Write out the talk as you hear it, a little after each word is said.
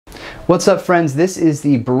What's up, friends? This is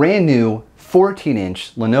the brand new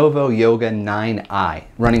 14-inch Lenovo Yoga 9i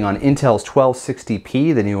running on Intel's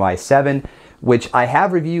 1260P, the new i7, which I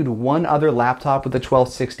have reviewed one other laptop with the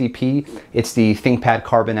 1260P. It's the ThinkPad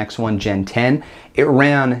Carbon X1 Gen 10. It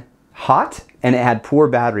ran hot and it had poor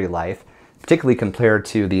battery life, particularly compared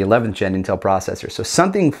to the 11th gen Intel processor. So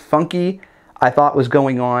something funky I thought was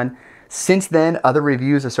going on. Since then, other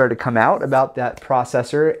reviews have started to come out about that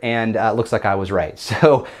processor, and it looks like I was right.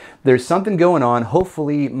 So there's something going on.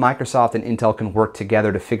 Hopefully Microsoft and Intel can work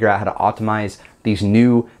together to figure out how to optimize these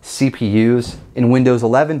new CPUs in Windows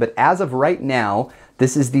 11. But as of right now,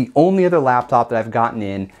 this is the only other laptop that I've gotten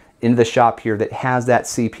into the shop here that has that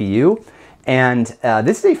CPU. And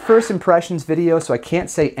this is a first impressions video, so I can't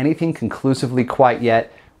say anything conclusively quite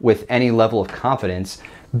yet with any level of confidence.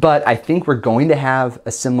 But I think we're going to have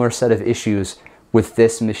a similar set of issues with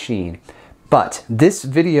this machine. But this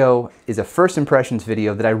video is a first impressions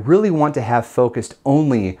video that I really want to have focused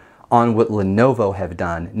only on what Lenovo have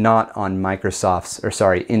done, not on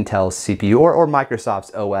Intel's CPU or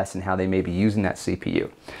Microsoft's OS and how they may be using that CPU.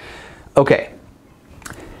 Okay,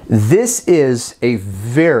 this is a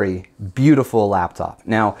very beautiful laptop.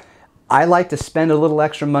 Now, I like to spend a little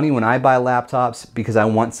extra money when I buy laptops because I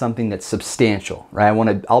want something that's substantial,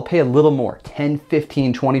 right? I'll pay a little more, 10,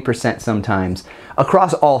 15, 20% sometimes,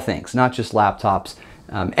 across all things, not just laptops,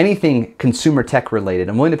 anything consumer tech related.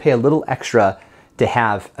 I'm willing to pay a little extra to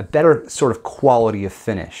have a better sort of quality of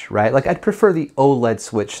finish, right? Like I'd prefer the OLED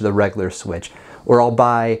switch to the regular switch, or I'll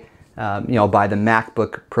buy buy the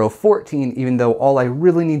MacBook Pro 14, even though all I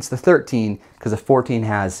really need is the 13, because the 14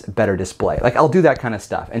 has a better display. Like I'll do that kind of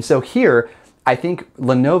stuff. And so here, I think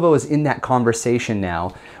Lenovo is in that conversation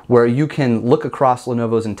now where you can look across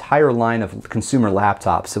Lenovo's entire line of consumer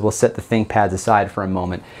laptops. So we'll set the ThinkPads aside for a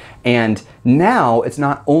moment. And now it's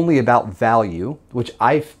not only about value, which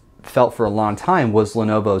I've felt for a long time was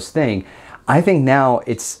Lenovo's thing. I think now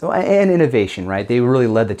it's an innovation, right? They really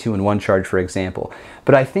led the 2-in-1 charge, for example.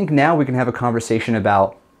 But I think now we can have a conversation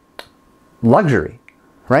about luxury,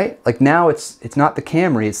 right? Like now it's not the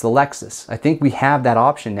Camry, it's the Lexus. I think we have that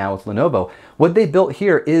option now with Lenovo. What they built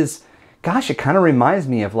here is, gosh, it kind of reminds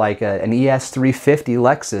me of like an ES350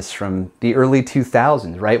 Lexus from the early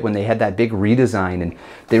 2000s, right? When they had that big redesign and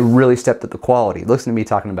they really stepped up the quality. Listen to me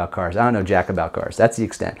talking about cars. I don't know jack about cars. That's the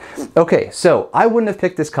extent. Okay, so I wouldn't have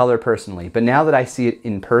picked this color personally, but now that I see it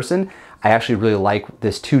in person, I actually really like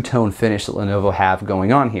this two-tone finish that Lenovo have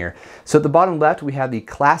going on here. So at the bottom left, we have the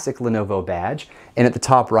classic Lenovo badge, and at the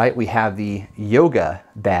top right, we have the Yoga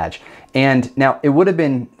badge. And now it would have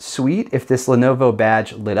been sweet if this Lenovo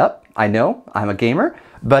badge lit up. I know, I'm a gamer,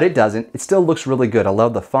 but it doesn't. It still looks really good. I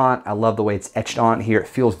love the font. I love the way it's etched on here. It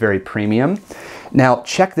feels very premium. Now,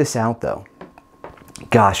 check this out though.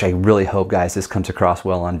 Gosh, I really hope, guys, this comes across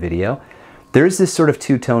well on video. There's this sort of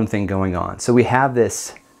two-tone thing going on. So we have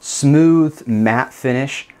this smooth matte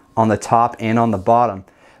finish on the top and on the bottom,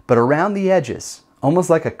 but around the edges, almost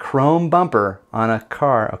like a chrome bumper on a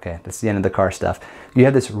car. Okay, that's the end of the car stuff. You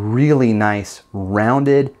have this really nice,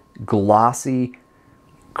 rounded, glossy,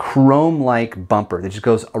 chrome-like bumper that just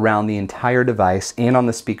goes around the entire device and on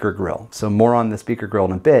the speaker grill. So more on the speaker grill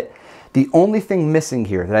in a bit. The only thing missing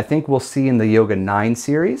here that I think we'll see in the Yoga 9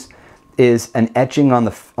 series is an etching on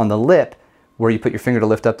the lip where you put your finger to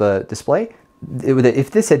lift up the display.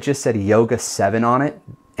 If this had just said Yoga 7 on it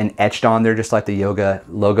and etched on there just like the Yoga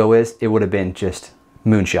logo is, it would have been just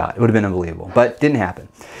moonshot. It would have been unbelievable, but didn't happen.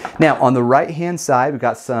 Now on the right hand side, we've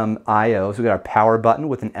got some IOs. We've got our power button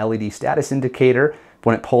with an LED status indicator.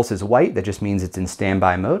 When it pulses white, that just means it's in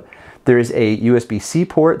standby mode. There is a USB-C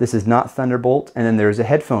port. This is not Thunderbolt. And then there's a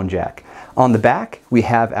headphone jack. On the back, we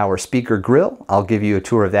have our speaker grill. I'll give you a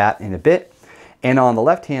tour of that in a bit. And on the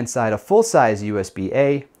left-hand side, a full-size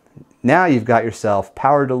USB-A. Now you've got yourself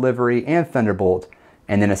power delivery and Thunderbolt,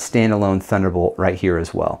 and then a standalone Thunderbolt right here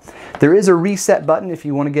as well. There is a reset button if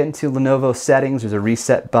you want to get into Lenovo settings. There's a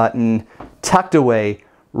reset button tucked away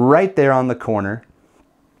right there on the corner.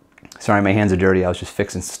 Sorry, my hands are dirty. I was just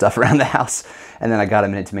fixing stuff around the house, and then I got a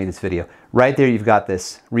minute to make this video. Right there, you've got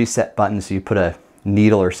this reset button, so you put a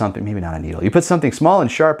needle or something, maybe not a needle. You put something small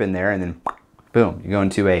and sharp in there, and then boom, you go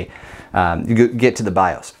into get to the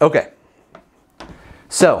BIOS. Okay,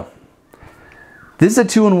 so this is a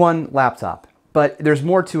 2-in-1 laptop, but there's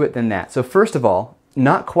more to it than that. So first of all,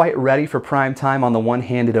 not quite ready for prime time on the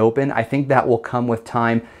one-handed open. I think that will come with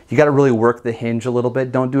time. You got to really work the hinge a little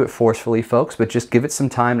bit. Don't do it forcefully, folks, but just give it some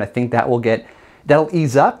time, and I think that'll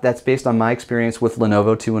ease up. That's based on my experience with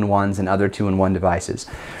Lenovo 2-in-1s and other 2-in-1 devices.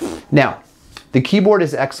 Now, The keyboard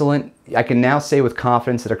is excellent. I can now say with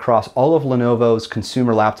confidence that across all of Lenovo's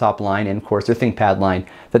consumer laptop line, and of course their ThinkPad line,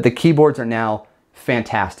 that the keyboards are now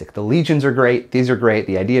fantastic. The Legions are great, these are great,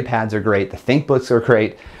 the IdeaPads are great, the ThinkBooks are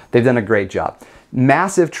great. They've done a great job.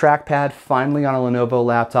 Massive trackpad finally on a Lenovo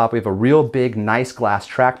laptop. We have a real big, nice glass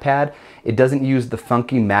trackpad. It doesn't use the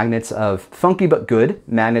funky magnets of, funky but good,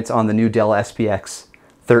 magnets on the new Dell SPX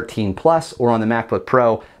 13 Plus or on the MacBook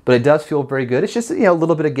Pro, but it does feel very good. It's just, a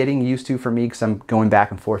little bit of getting used to for me because I'm going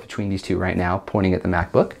back and forth between these two right now, pointing at the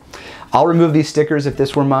MacBook. I'll remove these stickers if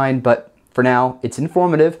this were mine, but for now, it's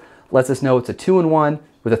informative. Lets us know it's a 2-in-1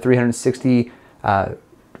 with a 360,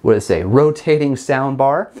 rotating sound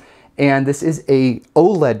bar. And this is a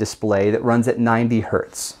OLED display that runs at 90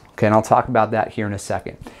 Hertz. Okay, and I'll talk about that here in a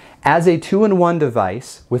second. As a 2-in-1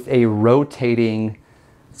 device with a rotating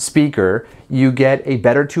speaker, you get a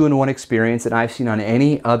better 2-in-1 experience than I've seen on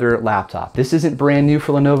any other laptop. This isn't brand new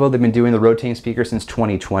for Lenovo. They've been doing the rotating speaker since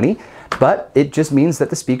 2020, but it just means that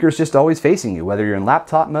the speaker is just always facing you, whether you're in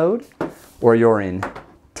laptop mode or you're in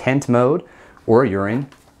tent mode or you're in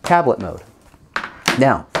tablet mode.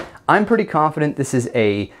 Now, I'm pretty confident this is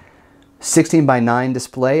a 16:9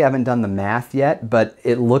 display. I haven't done the math yet, but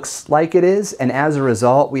it looks like it is. And as a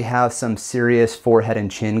result, we have some serious forehead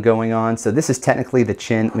and chin going on. So this is technically the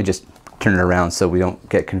chin. Let me just turn it around so we don't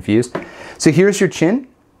get confused. So here's your chin.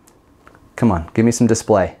 Come on, give me some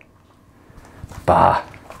display. Bah.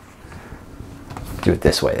 Do it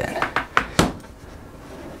this way then.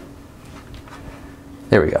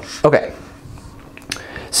 There we go. Okay.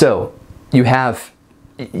 So you have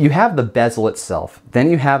the bezel itself,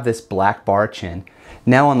 then you have this black bar chin.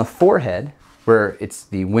 Now on the forehead, where it's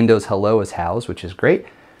the Windows Hello is housed, which is great,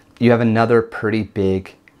 you have another pretty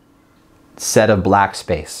big set of black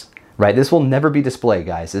space, right? This will never be display,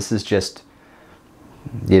 guys. This is just,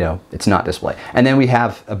 it's not display. And then we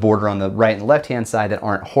have a border on the right and left-hand side that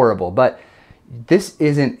aren't horrible, but this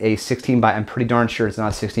isn't a 16 by, I'm pretty darn sure it's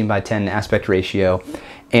not a 16:10 aspect ratio.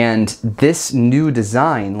 And this new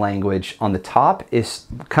design language on the top is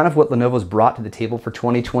kind of what Lenovo's brought to the table for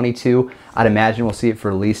 2022. I'd imagine we'll see it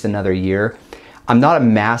for at least another year. I'm not a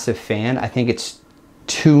massive fan. I think it's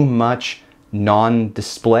too much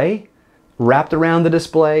non-display wrapped around the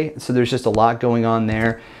display. So there's just a lot going on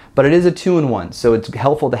there. But it is a 2-in-1. So it's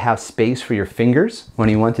helpful to have space for your fingers when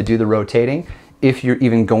you want to do the rotating, if you're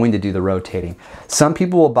even going to do the rotating. Some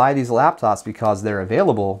people will buy these laptops because they're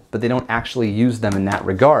available, but they don't actually use them in that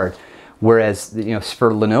regard. Whereas, for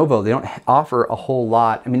Lenovo, they don't offer a whole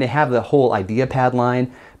lot. I mean, they have the whole IdeaPad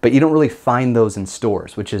line, but you don't really find those in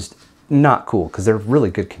stores, which is not cool because they're really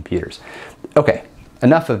good computers. Okay,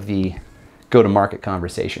 enough of the go-to-market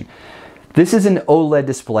conversation. This is an OLED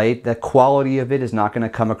display. The quality of it is not going to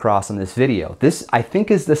come across in this video. This, I think,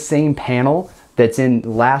 is the same panel that's in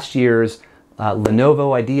last year's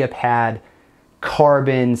Lenovo IdeaPad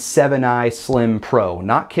Carbon 7i Slim Pro.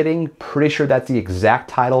 Not kidding, pretty sure that's the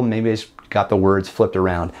exact title. Maybe I just got the words flipped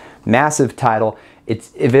around. Massive title.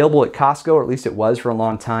 It's available at Costco, or at least it was for a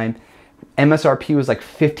long time. MSRP was like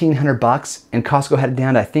 $1,500 and Costco had it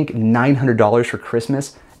down to, I think, $900 for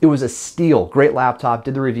Christmas. It was a steal. Great laptop.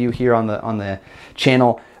 Did the review here on the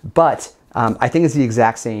channel, but I think it's the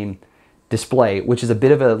exact same display, which is a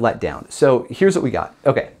bit of a letdown. So here's what we got.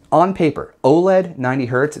 Okay. On paper, OLED, 90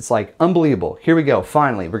 Hertz, it's like unbelievable. Here we go,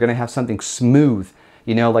 finally. We're gonna have something smooth,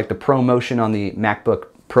 like the Pro Motion on the MacBook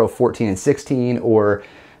Pro 14 and 16, or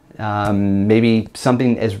maybe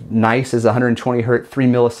something as nice as 120 Hertz, 3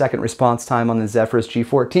 millisecond response time on the Zephyrus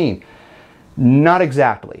G14. Not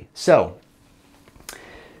exactly. So,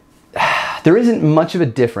 there isn't much of a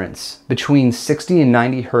difference between 60 and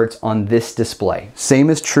 90 Hertz on this display. Same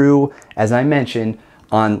is true, as I mentioned,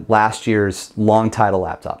 on last year's long title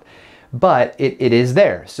laptop. But it is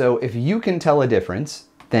there. So if you can tell a difference,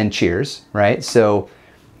 then cheers, right? So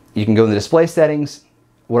you can go in the display settings.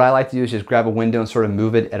 What I like to do is just grab a window and sort of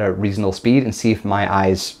move it at a reasonable speed and see if my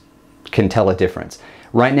eyes can tell a difference.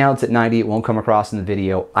 Right now it's at 90, it won't come across in the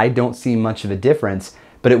video. I don't see much of a difference,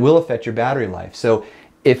 but it will affect your battery life. So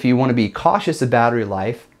if you want to be cautious of battery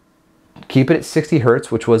life, keep it at 60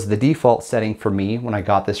 Hertz, which was the default setting for me when I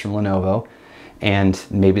got this from Lenovo. And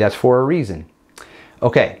maybe that's for a reason.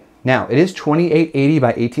 Okay, now it is 2880 by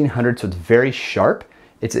 1800, so it's very sharp.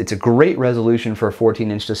 It's a great resolution for a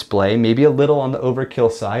 14-inch display, maybe a little on the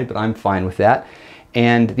overkill side, but I'm fine with that.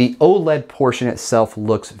 And the OLED portion itself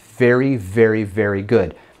looks very, very, very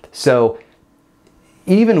good. So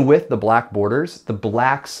even with the black borders, the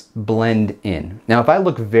blacks blend in. Now, if I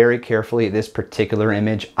look very carefully at this particular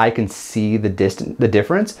image, I can see the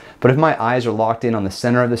difference. But if my eyes are locked in on the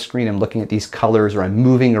center of the screen, I'm looking at these colors or I'm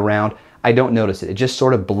moving around, I don't notice it. It just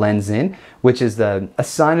sort of blends in, which is a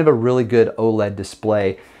sign of a really good OLED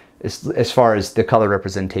display as far as the color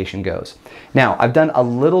representation goes. Now, I've done a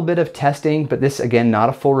little bit of testing, but this, again, not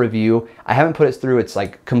a full review. I haven't put it through its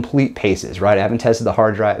like complete paces, right? I haven't tested the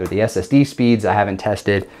hard drive or the SSD speeds. I haven't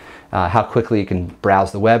tested how quickly you can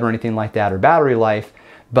browse the web or anything like that, or battery life.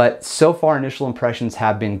 But so far, initial impressions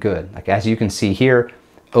have been good. Like as you can see here,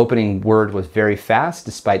 opening Word was very fast,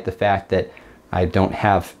 despite the fact that I don't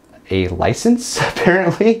have a license,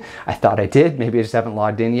 apparently. I thought I did, maybe I just haven't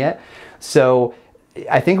logged in yet. So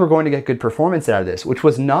I think we're going to get good performance out of this, which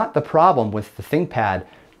was not the problem with the ThinkPad,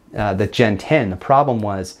 the Gen 10. The problem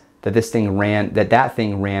was that that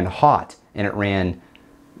thing ran hot, and it ran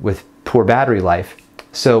with poor battery life.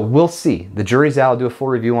 So we'll see. The jury's out. I'll do a full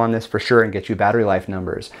review on this for sure and get you battery life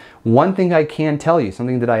numbers. One thing I can tell you,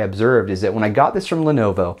 something that I observed, is that when I got this from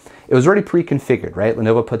Lenovo, it was already pre-configured, right?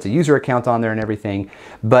 Lenovo puts a user account on there and everything,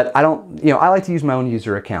 but I don't, I like to use my own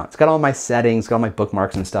user account. It's got all my settings, got all my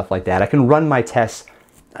bookmarks and stuff like that. I can run my tests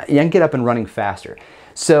and get up and running faster.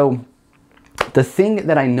 So the thing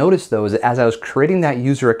that I noticed though is that as I was creating that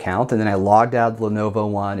user account, and then I logged out of the Lenovo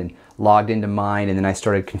one and logged into mine, and then I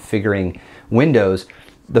started configuring Windows,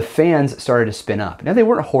 the fans started to spin up. Now they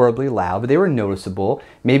weren't horribly loud, but they were noticeable,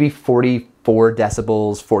 maybe 44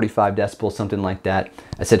 decibels, 45 decibels, something like that.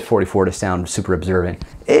 I said 44 to sound super observant,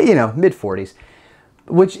 mid 40s,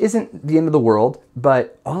 which isn't the end of the world,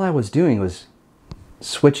 but all I was doing was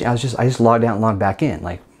switching. I just logged out and logged back in.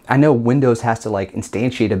 Like, I know Windows has to like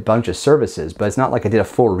instantiate a bunch of services, but it's not like I did a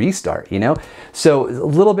full restart, So a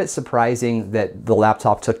little bit surprising that the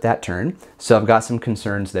laptop took that turn. So I've got some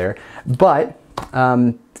concerns there, but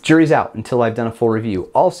jury's out until I've done a full review.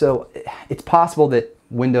 Also, it's possible that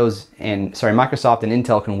Microsoft and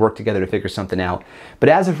Intel can work together to figure something out. But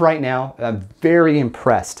as of right now, I'm very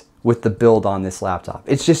impressed with the build on this laptop.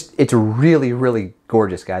 It's really, really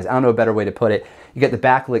gorgeous, guys. I don't know a better way to put it. You get the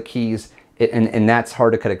backlit keys, and that's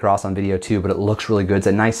hard to cut across on video too, but it looks really good. It's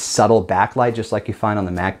a nice subtle backlight, just like you find on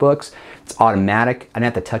the MacBooks. It's automatic. I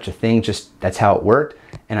didn't have to touch a thing, just that's how it worked,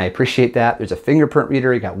 and I appreciate that. There's a fingerprint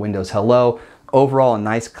reader. You got Windows Hello. Overall, a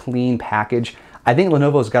nice clean package. I think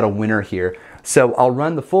Lenovo's got a winner here. So I'll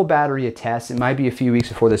run the full battery of tests. It might be a few weeks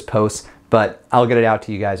before this posts, but I'll get it out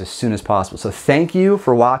to you guys as soon as possible. So thank you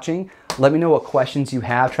for watching. Let me know what questions you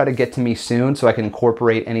have. Try to get to me soon so I can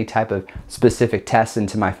incorporate any type of specific tests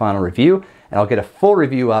into my final review, and I'll get a full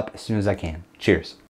review up as soon as I can. Cheers.